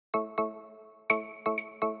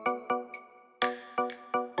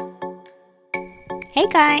Hey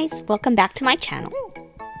guys, welcome back to my channel.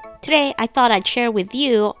 Today I thought I'd share with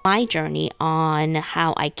you my journey on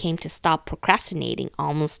how I came to stop procrastinating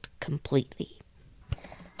almost completely.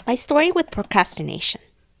 My story with procrastination.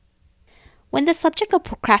 When the subject of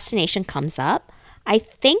procrastination comes up, I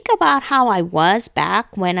think about how I was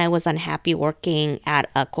back when I was unhappy working at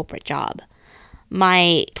a corporate job.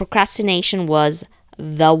 My procrastination was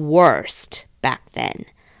the worst back then.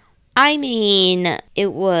 I mean,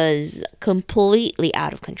 it was completely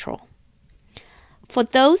out of control. For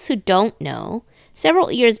those who don't know, several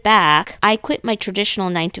years back, I quit my traditional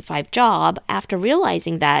 9-to-5 job after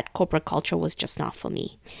realizing that corporate culture was just not for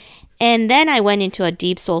me. And then I went into a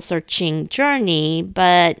deep soul-searching journey,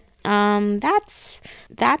 but that's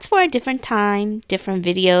for a different time, different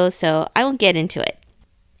video, so I won't get into it.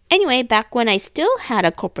 Anyway, back when I still had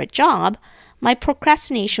a corporate job, my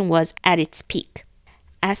procrastination was at its peak.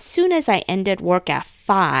 As soon as I ended work at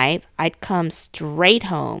 5, I'd come straight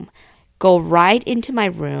home, go right into my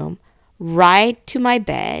room, right to my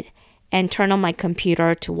bed, and turn on my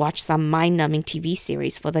computer to watch some mind-numbing TV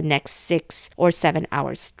series for the next 6 or 7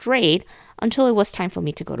 hours straight until it was time for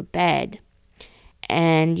me to go to bed.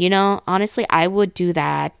 And honestly, I would do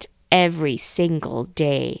that every single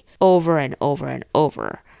day, over and over and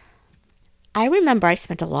over. I remember I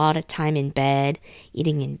spent a lot of time in bed,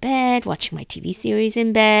 eating in bed, watching my TV series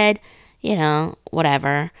in bed,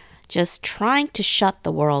 whatever, just trying to shut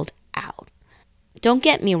the world out. Don't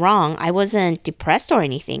get me wrong, I wasn't depressed or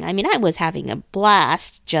anything. I mean, I was having a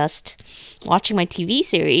blast just watching my TV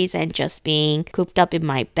series and just being cooped up in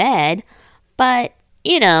my bed. But,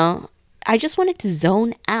 I just wanted to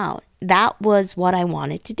zone out. That was what I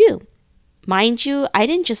wanted to do. Mind you, I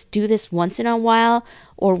didn't just do this once in a while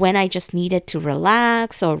or when I just needed to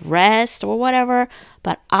relax or rest or whatever,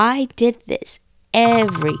 but I did this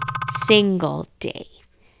every single day.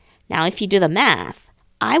 Now, if you do the math,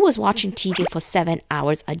 I was watching TV for 7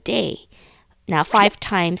 hours a day. Now, 5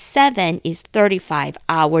 times 7 is 35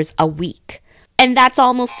 hours a week. And that's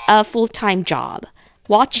almost a full-time job.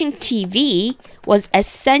 Watching TV was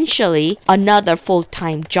essentially another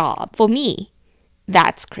full-time job for me.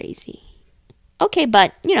 That's crazy. Okay,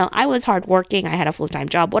 but, I was hardworking, I had a full-time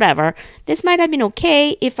job, whatever. This might have been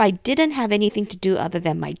okay if I didn't have anything to do other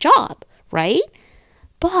than my job, right?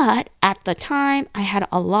 But at the time, I had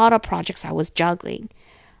a lot of projects I was juggling.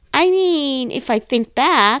 I mean, if I think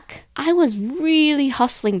back, I was really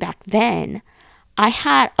hustling back then. I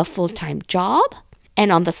had a full-time job,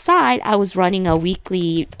 and on the side, I was running a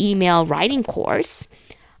weekly email writing course.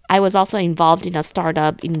 I was also involved in a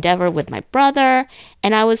startup endeavor with my brother,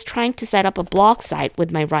 and I was trying to set up a blog site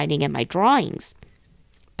with my writing and my drawings.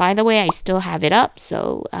 By the way, I still have it up,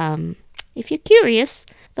 so if you're curious,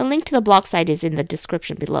 the link to the blog site is in the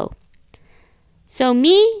description below. So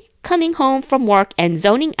me coming home from work and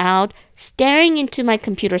zoning out, staring into my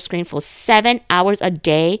computer screen for 7 hours a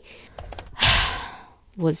day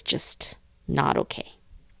was just not okay.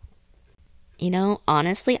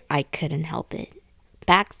 Honestly, I couldn't help it.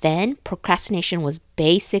 Back then, procrastination was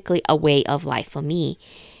basically a way of life for me.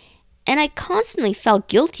 And I constantly felt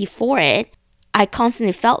guilty for it. I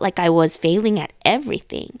constantly felt like I was failing at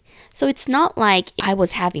everything. So it's not like I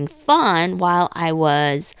was having fun while I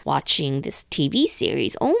was watching this TV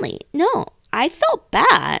series only. No, I felt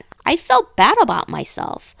bad. I felt bad about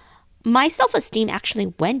myself. My self-esteem actually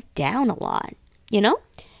went down a lot,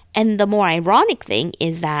 And the more ironic thing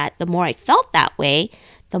is that the more I felt that way,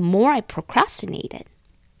 the more I procrastinated.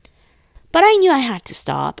 But I knew I had to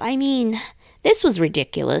stop. I mean, this was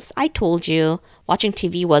ridiculous. I told you, watching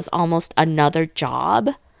TV was almost another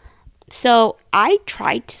job. So I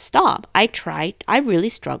tried to stop. I really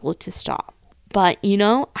struggled to stop. But,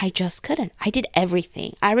 I just couldn't. I did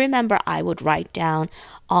everything. I remember I would write down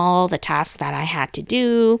all the tasks that I had to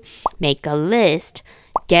do, make a list,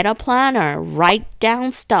 get a planner, write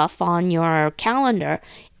down stuff on your calendar,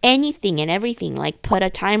 anything and everything, like put a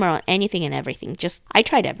timer on anything and everything. I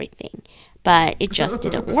tried everything, but it just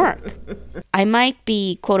didn't work. I might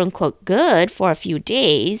be quote unquote good for a few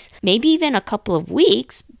days, maybe even a couple of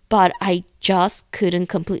weeks, but I just couldn't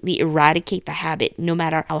completely eradicate the habit no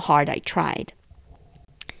matter how hard I tried.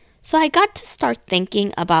 So I got to start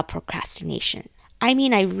thinking about procrastination. I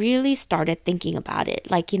mean, I really started thinking about it,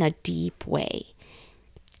 like in a deep way.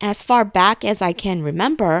 As far back as I can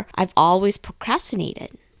remember, I've always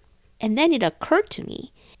procrastinated. And then it occurred to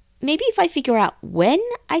me, maybe if I figure out when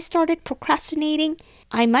I started procrastinating,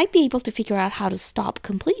 I might be able to figure out how to stop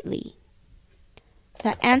completely.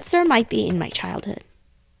 The answer might be in my childhood.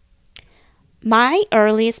 My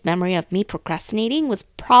earliest memory of me procrastinating was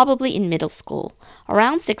probably in middle school,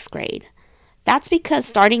 around 6th grade. That's because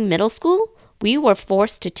starting middle school we were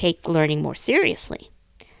forced to take learning more seriously.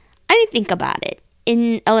 I mean, think about it.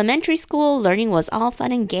 In elementary school, learning was all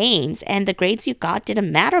fun and games, and the grades you got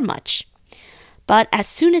didn't matter much. But as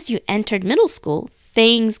soon as you entered middle school,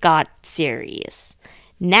 things got serious.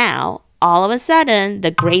 Now, all of a sudden,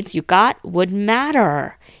 the grades you got would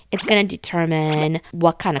matter. It's going to determine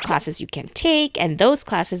what kind of classes you can take, and those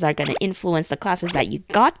classes are going to influence the classes that you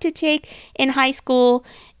got to take in high school,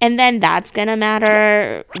 and then that's going to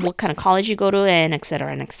matter what kind of college you go to, and et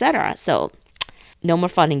cetera, and et cetera. So, no more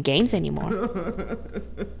fun and games anymore.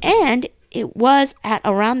 And it was at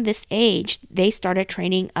around this age they started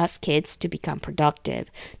training us kids to become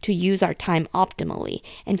productive, to use our time optimally,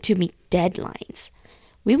 and to meet deadlines.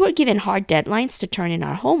 We were given hard deadlines to turn in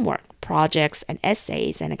our homework, projects, and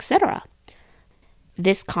essays, and etc.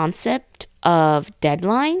 This concept of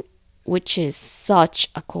deadline, which is such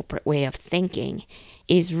a corporate way of thinking,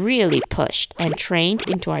 is really pushed and trained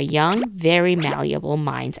into our young, very malleable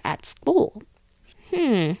minds at school.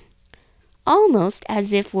 Almost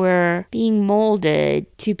as if we're being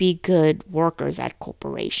molded to be good workers at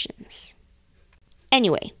corporations.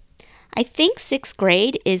 Anyway, I think 6th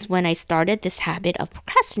grade is when I started this habit of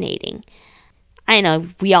procrastinating. I know,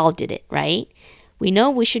 we all did it, right? We know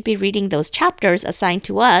we should be reading those chapters assigned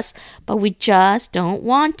to us, but we just don't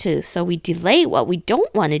want to, so we delay what we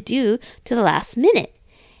don't want to do to the last minute.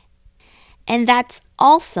 And that's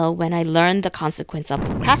also when I learned the consequence of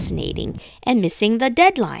procrastinating and missing the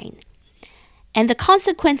deadline. And the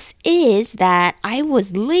consequence is that I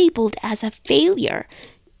was labeled as a failure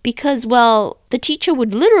because, well, the teacher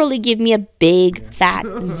would literally give me a big fat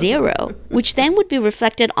 0, which then would be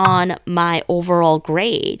reflected on my overall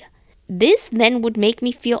grade. This then would make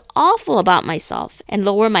me feel awful about myself and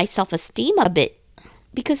lower my self-esteem a bit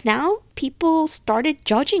because now people started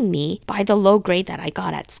judging me by the low grade that I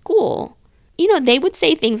got at school. They would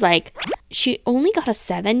say things like, she only got a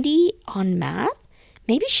 70 on math?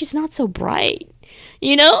 Maybe she's not so bright.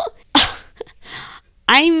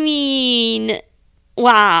 I mean,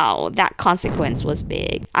 wow, that consequence was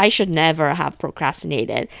big. I should never have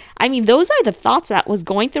procrastinated. I mean, those are the thoughts that was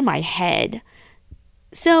going through my head.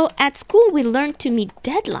 So at school, we learned to meet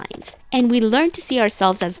deadlines, and we learned to see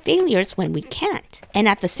ourselves as failures when we can't. And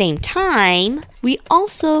at the same time, we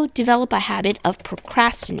also develop a habit of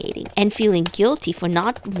procrastinating and feeling guilty for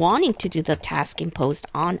not wanting to do the task imposed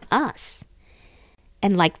on us.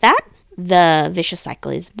 And like that, the vicious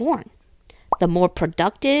cycle is born. The more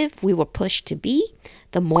productive we were pushed to be,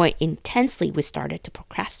 the more intensely we started to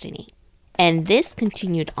procrastinate. And this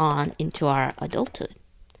continued on into our adulthood.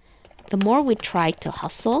 The more we try to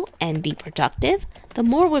hustle and be productive, the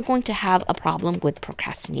more we're going to have a problem with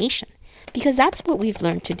procrastination, because that's what we've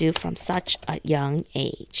learned to do from such a young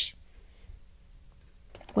age.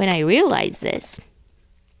 When I realized this,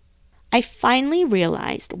 I finally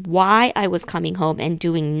realized why I was coming home and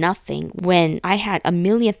doing nothing when I had a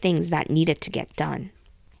million things that needed to get done.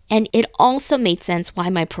 And it also made sense why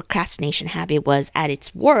my procrastination habit was at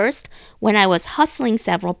its worst when I was hustling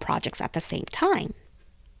several projects at the same time.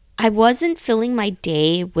 I wasn't filling my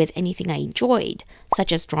day with anything I enjoyed,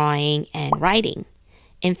 such as drawing and writing.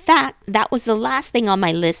 In fact, that was the last thing on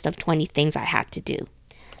my list of 20 things I had to do.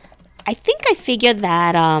 I think I figured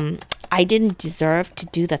that I didn't deserve to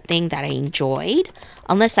do the thing that I enjoyed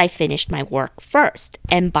unless I finished my work first.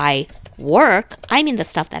 And by work, I mean the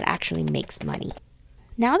stuff that actually makes money.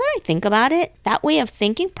 Now that I think about it, that way of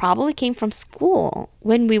thinking probably came from school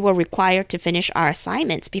when we were required to finish our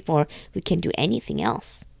assignments before we can do anything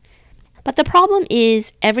else. But the problem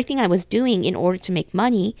is everything I was doing in order to make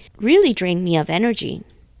money really drained me of energy.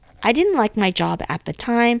 I didn't like my job at the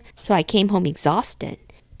time, so I came home exhausted.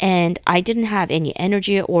 And I didn't have any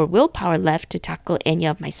energy or willpower left to tackle any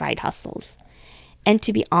of my side hustles. And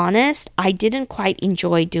to be honest, I didn't quite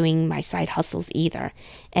enjoy doing my side hustles either.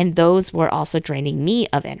 And those were also draining me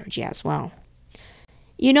of energy as well.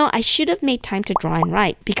 I should have made time to draw and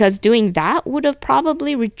write because doing that would have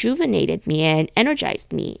probably rejuvenated me and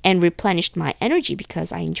energized me and replenished my energy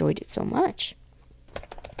because I enjoyed it so much.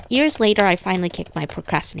 Years later, I finally kicked my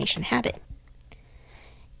procrastination habit.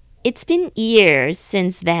 It's been years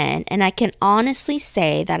since then, and I can honestly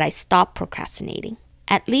say that I stopped procrastinating.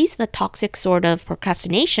 At least the toxic sort of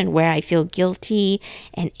procrastination where I feel guilty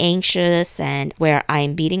and anxious and where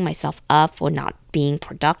I'm beating myself up for not being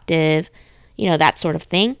productive, that sort of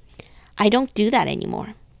thing. I don't do that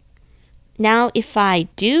anymore. Now, if I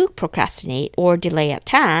do procrastinate or delay a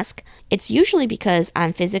task, it's usually because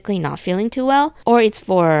I'm physically not feeling too well or it's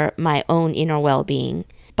for my own inner well-being.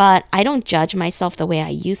 But I don't judge myself the way I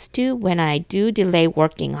used to when I do delay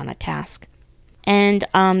working on a task. And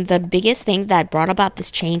the biggest thing that brought about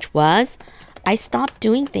this change was I stopped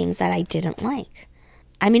doing things that I didn't like.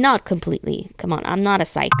 I mean, not completely. Come on, I'm not a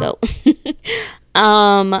psycho.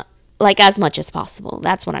 Like as much as possible.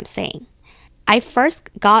 That's what I'm saying. I first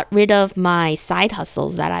got rid of my side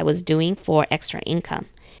hustles that I was doing for extra income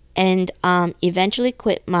and eventually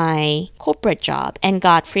quit my corporate job and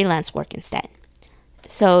got freelance work instead.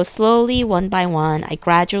 So slowly, one by one, I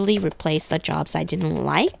gradually replaced the jobs I didn't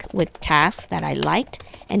like with tasks that I liked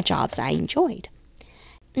and jobs I enjoyed.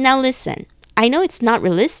 Now listen, I know it's not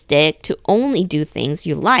realistic to only do things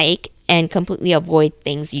you like and completely avoid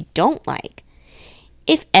things you don't like.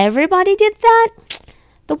 If everybody did that,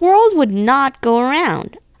 the world would not go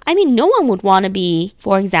around. I mean, no one would want to be,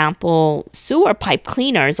 for example, sewer pipe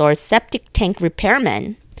cleaners or septic tank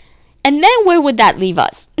repairmen. And then where would that leave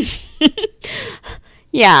us?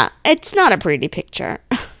 Yeah, it's not a pretty picture.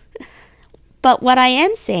 But what I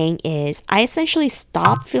am saying is I essentially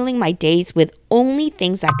stopped filling my days with only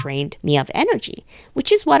things that drained me of energy,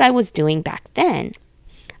 which is what I was doing back then.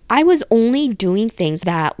 I was only doing things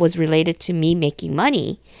that was related to me making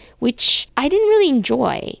money, which I didn't really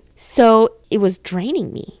enjoy. So it was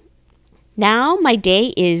draining me. Now my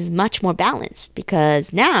day is much more balanced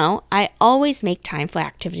because now I always make time for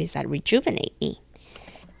activities that rejuvenate me.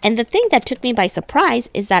 And the thing that took me by surprise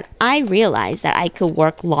is that I realized that I could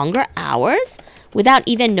work longer hours without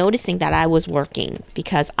even noticing that I was working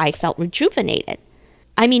because I felt rejuvenated.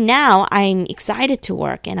 I mean, now I'm excited to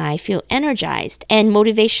work and I feel energized and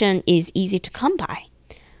motivation is easy to come by.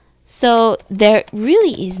 So there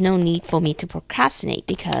really is no need for me to procrastinate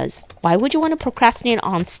because why would you want to procrastinate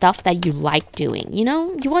on stuff that you like doing? You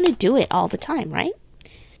know, you want to do it all the time, right?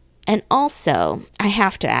 And also, I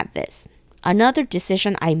have to add this. Another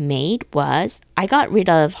decision I made was I got rid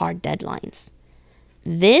of hard deadlines.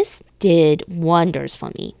 This did wonders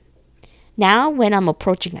for me. Now, when I'm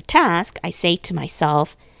approaching a task, I say to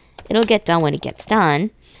myself, it'll get done when it gets done.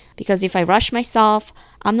 Because if I rush myself,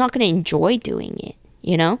 I'm not going to enjoy doing it,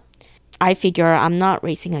 you know? I figure I'm not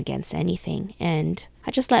racing against anything, and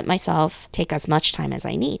I just let myself take as much time as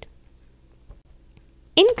I need.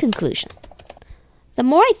 In conclusion, the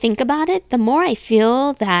more I think about it, the more I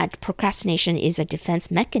feel that procrastination is a defense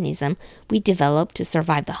mechanism we developed to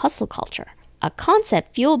survive the hustle culture, a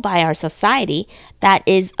concept fueled by our society that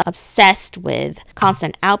is obsessed with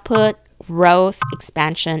constant output, growth,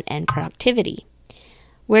 expansion, and productivity.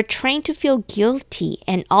 We're trained to feel guilty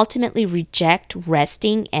and ultimately reject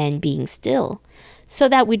resting and being still, so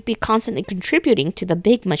that we'd be constantly contributing to the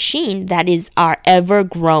big machine that is our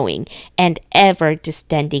ever-growing and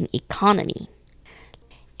ever-distending economy.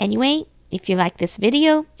 Anyway, if you like this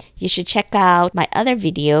video, you should check out my other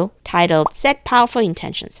video titled Set Powerful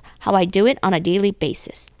Intentions, How I Do It on a Daily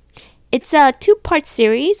Basis. It's a 2-part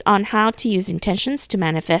series on how to use intentions to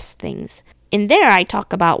manifest things. In there, I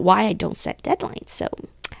talk about why I don't set deadlines. So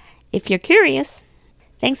if you're curious,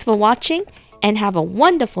 thanks for watching and have a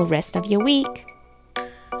wonderful rest of your week.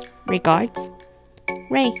 Regards,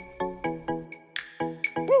 Ray.